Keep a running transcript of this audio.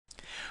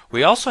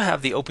We also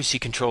have the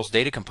OPC controls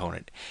data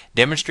component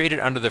demonstrated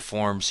under the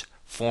forms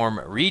form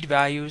read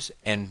values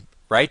and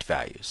write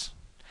values.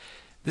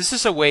 This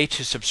is a way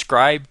to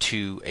subscribe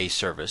to a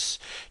service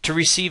to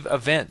receive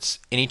events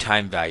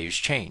anytime values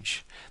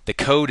change. The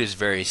code is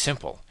very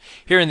simple.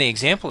 Here in the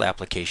example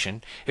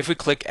application, if we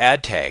click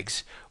Add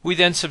Tags, we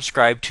then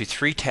subscribe to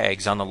 3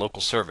 tags on the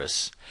local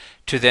service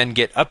to then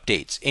get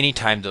updates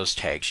anytime those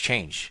tags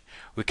change.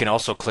 We can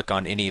also click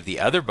on any of the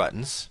other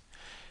buttons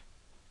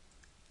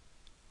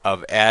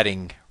of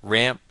adding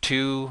ramp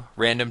to,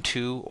 random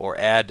to, or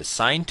add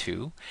sign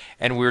to,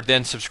 and we're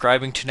then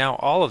subscribing to now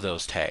all of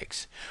those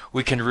tags.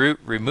 We can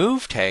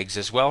remove tags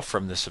as well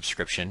from the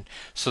subscription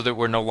so that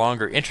we're no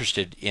longer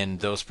interested in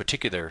those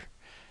particular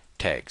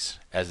tags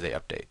as they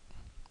update.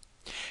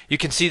 You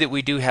can see that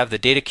we do have the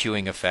data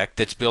queuing effect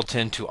that's built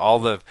into all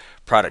the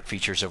product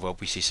features of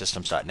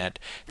OPCSystems.net,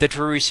 that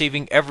we're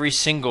receiving every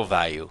single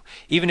value.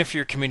 Even if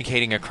you're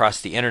communicating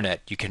across the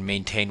internet, you can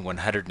maintain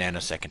 100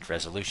 nanosecond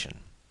resolution.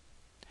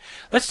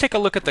 Let's take a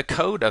look at the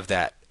code of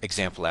that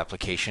example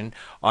application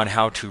on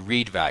how to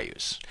read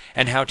values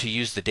and how to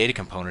use the data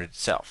component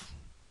itself.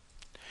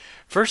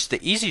 First,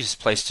 the easiest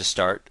place to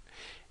start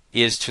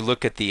is to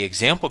look at the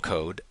example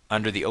code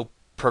under the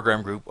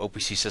program group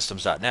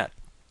OPCSystems.net.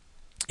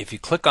 If you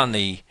click on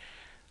the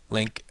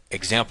link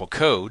example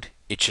code,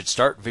 it should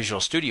start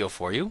Visual Studio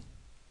for you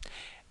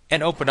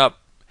and open up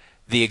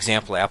the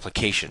example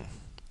application.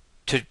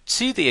 To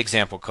see the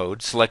example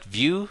code, select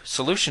View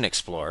Solution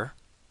Explorer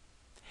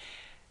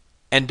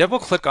and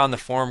double-click on the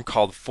form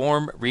called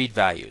Form Read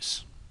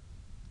Values.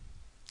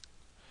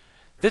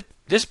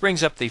 This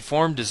brings up the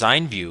form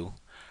design view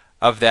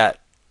of that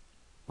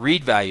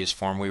read values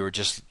form we were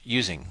just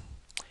using.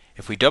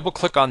 If we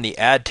double-click on the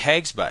Add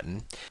Tags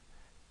button,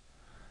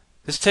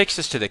 this takes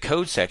us to the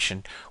code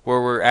section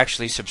where we're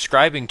actually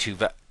subscribing to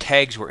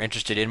tags we're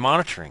interested in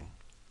monitoring.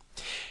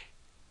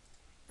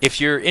 If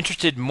you're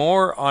interested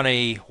more on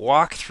a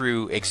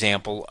walkthrough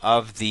example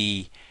of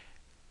the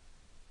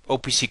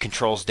OPC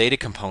controls data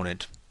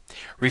component,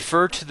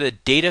 refer to the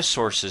data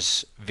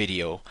sources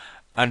video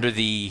under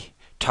the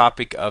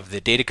topic of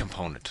the data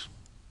component.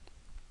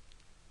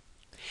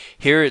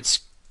 Here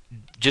it's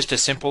just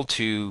as simple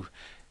to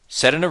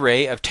set an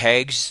array of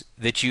tags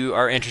that you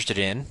are interested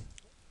in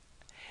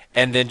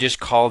and then just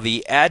call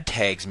the add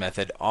tags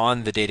method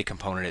on the data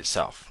component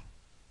itself.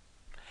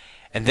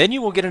 And then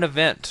you will get an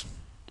event.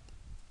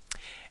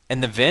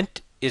 And the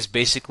event is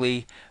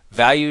basically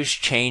values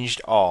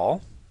changed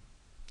all,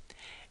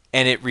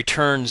 and it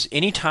returns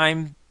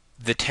anytime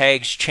the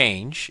tags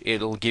change.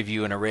 It'll give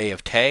you an array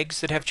of tags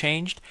that have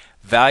changed,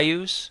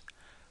 values,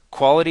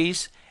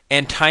 qualities,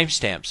 and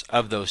timestamps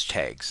of those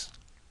tags.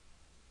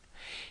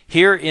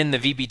 Here in the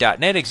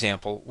VB.NET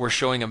example, we're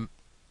showing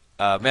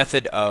a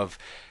method of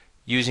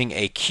using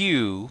a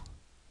queue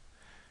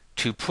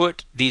to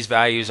put these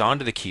values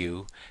onto the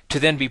queue to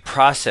then be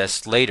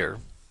processed later.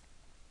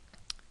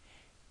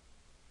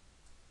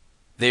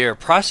 They are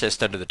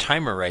processed under the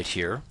timer right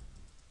here.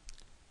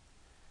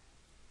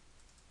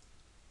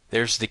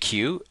 There's the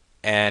queue,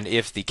 and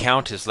if the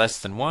count is less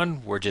than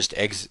 1, we're just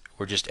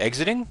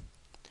exiting.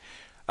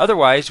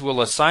 Otherwise,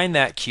 we'll assign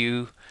that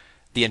queue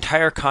the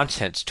entire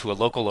contents to a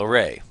local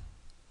array,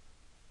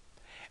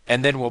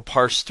 and then we'll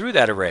parse through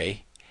that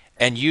array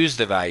and use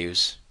the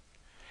values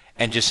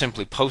and just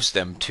simply post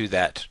them to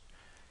that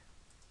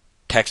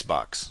text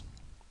box.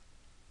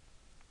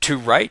 To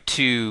write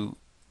to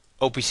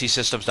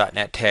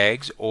OPCSystems.net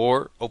tags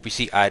or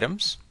OPC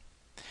items,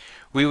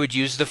 we would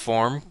use the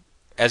form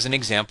as an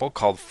example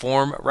called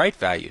Form Write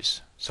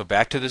Values. So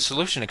back to the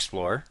Solution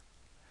Explorer.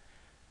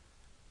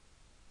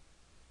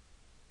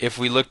 If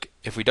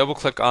we double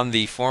click on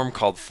the form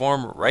called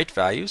Form Write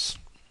Values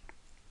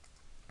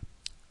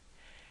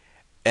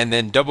and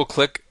then double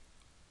click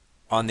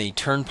on the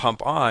turn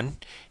pump on,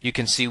 you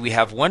can see we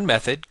have one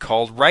method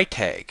called write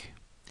tag.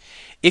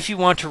 If you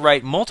want to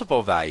write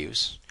multiple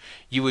values,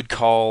 you would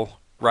call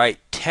write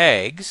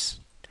tags,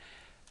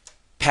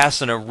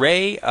 pass an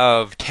array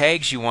of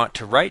tags you want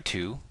to write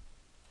to,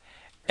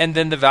 and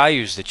then the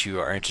values that you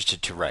are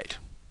interested to write.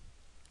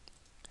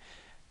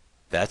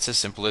 That's as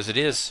simple as it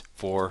is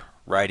for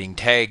writing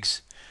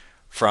tags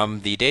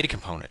from the data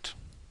component.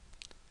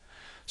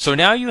 So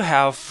now you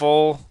have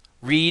full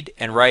read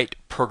and write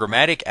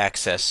programmatic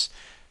access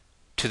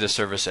to the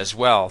service as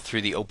well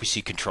through the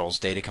OPC controls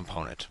data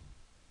component.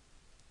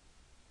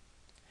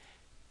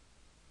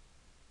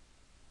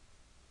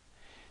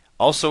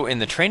 Also in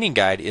the training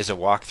guide is a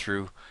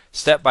walkthrough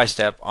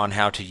step-by-step on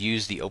how to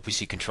use the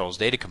OPC controls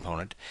data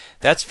component.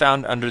 That's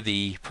found under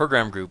the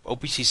program group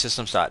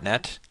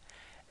OPCSystems.net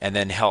and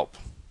then Help.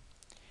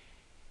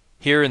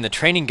 Here in the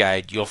training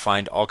guide you'll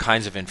find all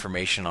kinds of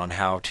information on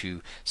how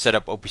to set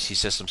up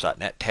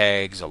OPCSystems.net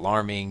tags,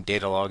 alarming,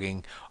 data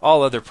logging,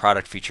 all other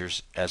product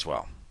features as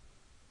well.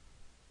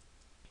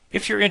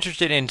 If you're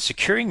interested in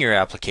securing your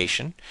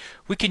application,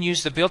 we can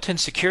use the built-in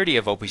security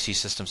of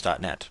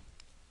OPCSystems.net.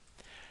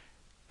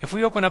 If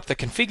we open up the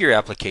Configure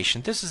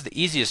application, this is the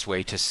easiest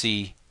way to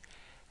see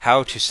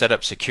how to set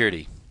up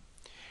security.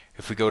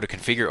 If we go to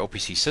Configure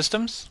OPC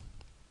Systems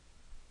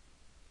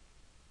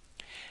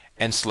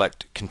and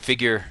select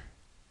Configure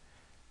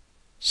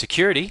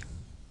Security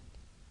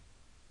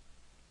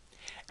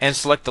and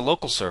select the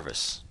local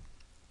service.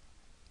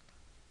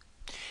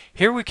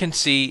 Here we can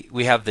see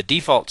we have the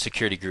default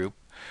security group,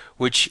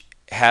 which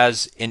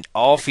has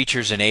all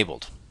features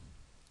enabled.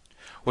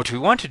 What we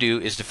want to do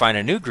is define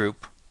a new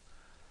group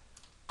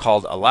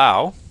called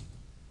Allow,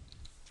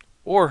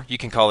 or you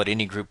can call it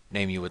any group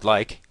name you would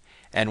like,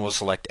 and we'll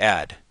select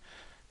Add.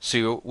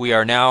 So we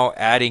are now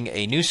adding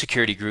a new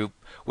security group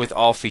with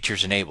all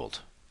features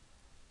enabled.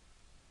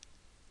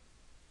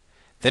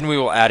 Then we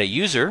will add a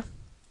user.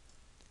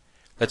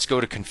 Let's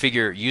go to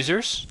Configure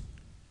Users,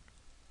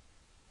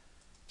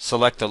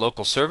 select the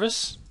local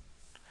service,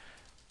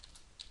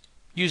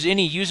 use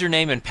any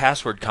username and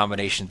password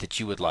combination that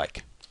you would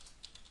like,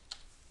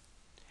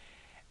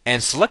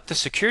 and select the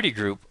security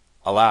group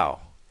Allow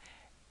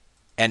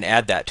and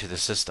add that to the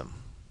system.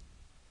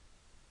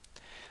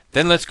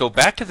 Then let's go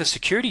back to the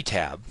Security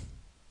tab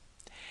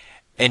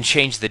and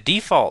change the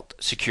default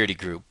security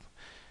group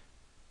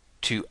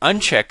to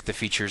uncheck the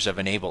features of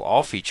Enable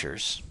All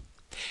Features.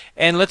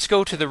 And let's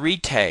go to the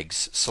Read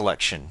Tags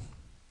selection.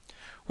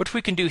 What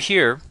we can do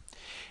here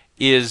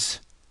is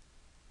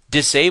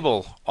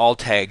disable all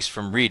tags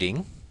from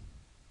reading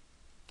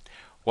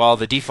while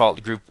the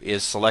default group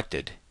is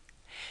selected,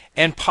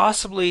 and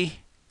possibly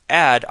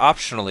add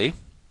optionally,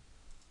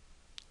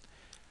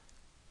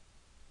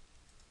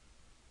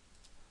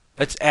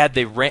 let's add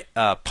the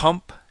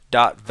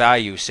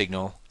pump.value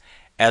signal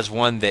as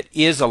one that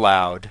is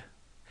allowed,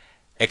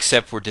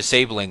 except we're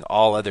disabling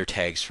all other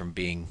tags from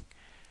being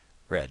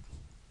read.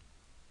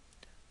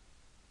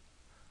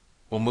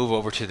 We'll move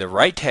over to the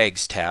Write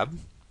Tags tab.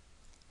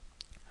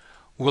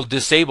 We'll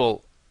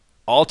disable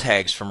all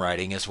tags from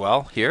writing as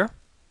well here,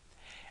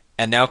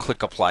 and now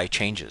click Apply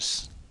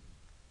Changes.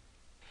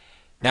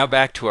 Now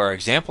back to our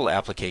example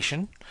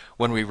application.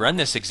 When we run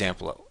this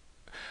example,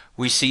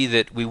 we see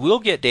that we will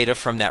get data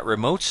from that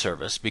remote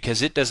service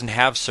because it doesn't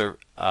have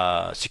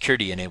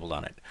security enabled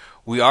on it.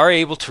 We are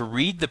able to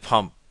read the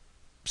pump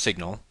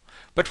signal,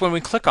 but when we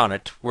click on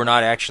it, we're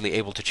not actually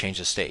able to change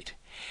the state.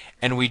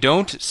 And we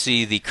don't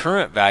see the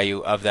current value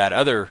of that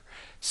other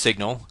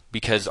signal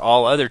because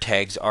all other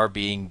tags are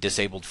being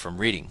disabled from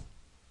reading.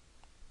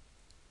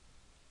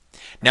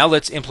 Now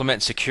let's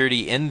implement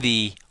security in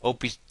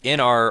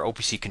our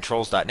OPC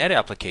Controls.net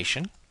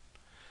application.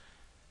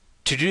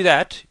 To do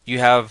that, you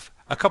have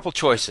a couple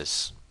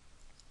choices.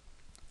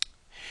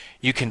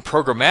 You can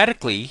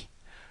programmatically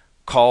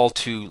call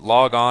to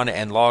log on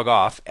and log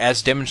off,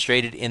 as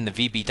demonstrated in the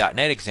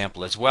VB.net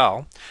example as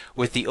well,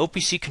 with the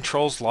OPC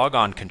Controls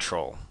logon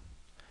control.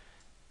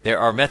 There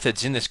are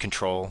methods in this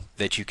control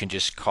that you can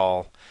just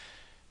call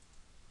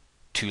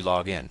to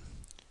log in.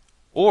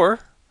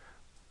 Or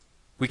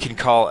we can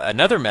call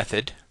another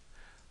method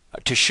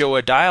to show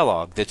a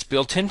dialog that's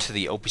built into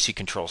the OPC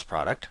Controls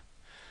product.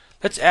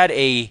 Let's add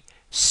a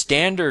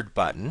standard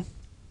button.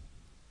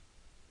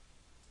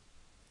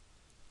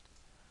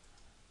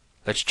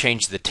 Let's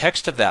change the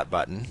text of that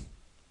button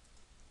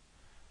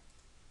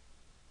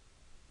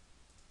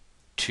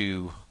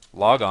to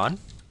log on.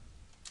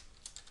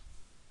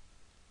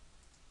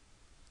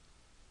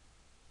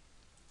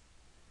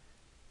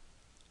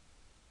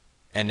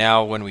 And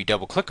now when we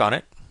double click on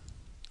it,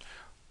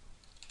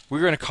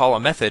 we're going to call a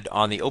method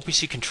on the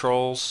OPC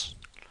Controls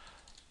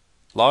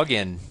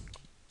login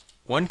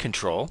one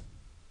control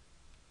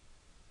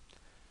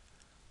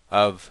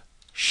of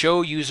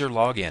show user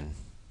login.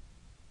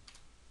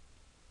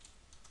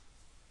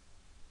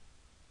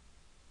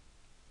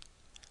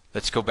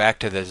 Let's go back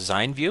to the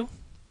design view.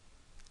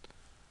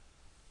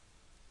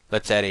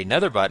 Let's add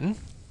another button.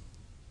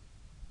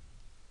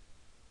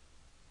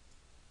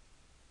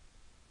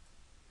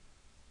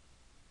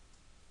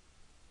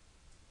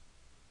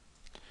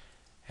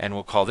 And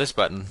we'll call this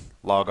button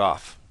log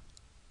off.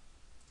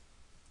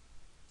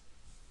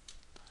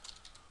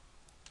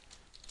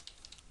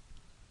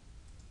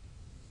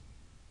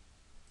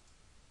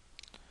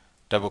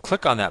 Double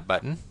click on that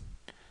button.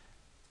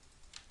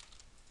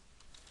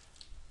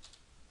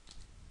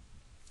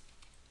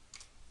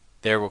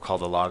 There we'll call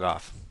the log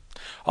off.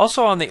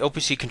 Also on the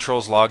OPC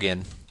Controls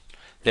login,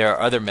 there are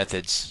other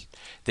methods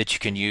that you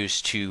can use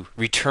to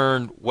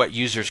return what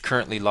users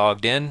currently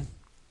logged in,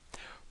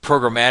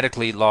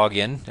 programmatically log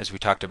in, as we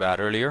talked about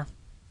earlier.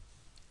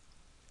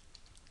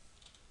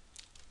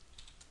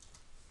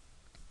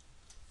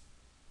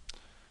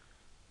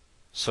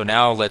 So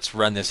now let's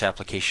run this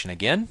application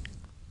again.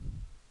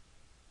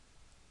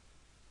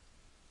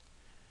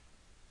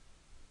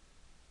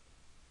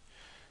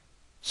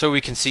 So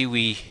we can see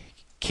we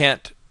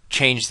can't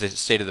change the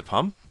state of the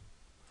pump.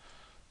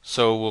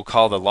 So we'll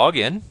call the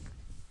login,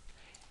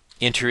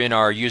 enter in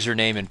our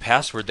username and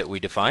password that we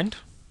defined.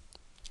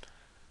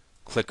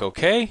 Click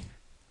OK.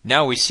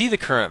 Now we see the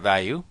current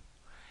value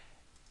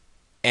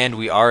and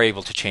we are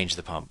able to change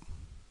the pump.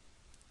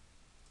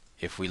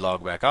 If we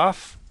log back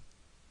off,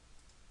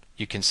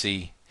 you can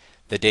see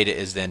the data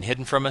is then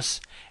hidden from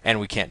us and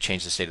we can't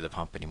change the state of the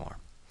pump anymore.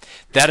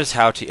 That is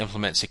how to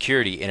implement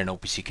security in an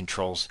OPC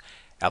controls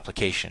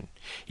application.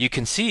 You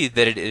can see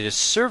that it is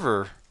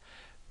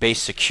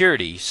server-based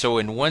security, so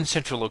in one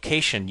central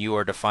location you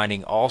are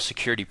defining all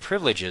security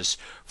privileges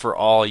for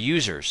all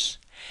users.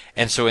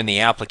 And so in the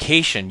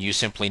application you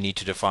simply need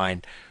to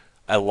define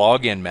a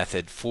login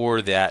method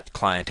for that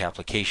client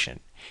application.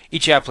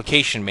 Each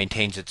application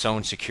maintains its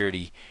own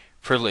security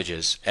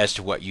privileges as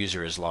to what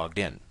user is logged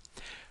in.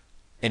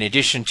 In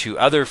addition to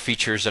other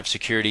features of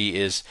security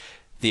is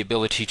the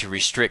ability to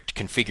restrict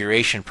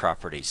configuration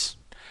properties.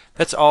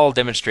 That's all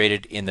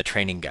demonstrated in the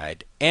training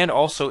guide and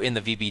also in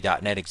the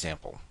VB.NET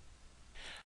example.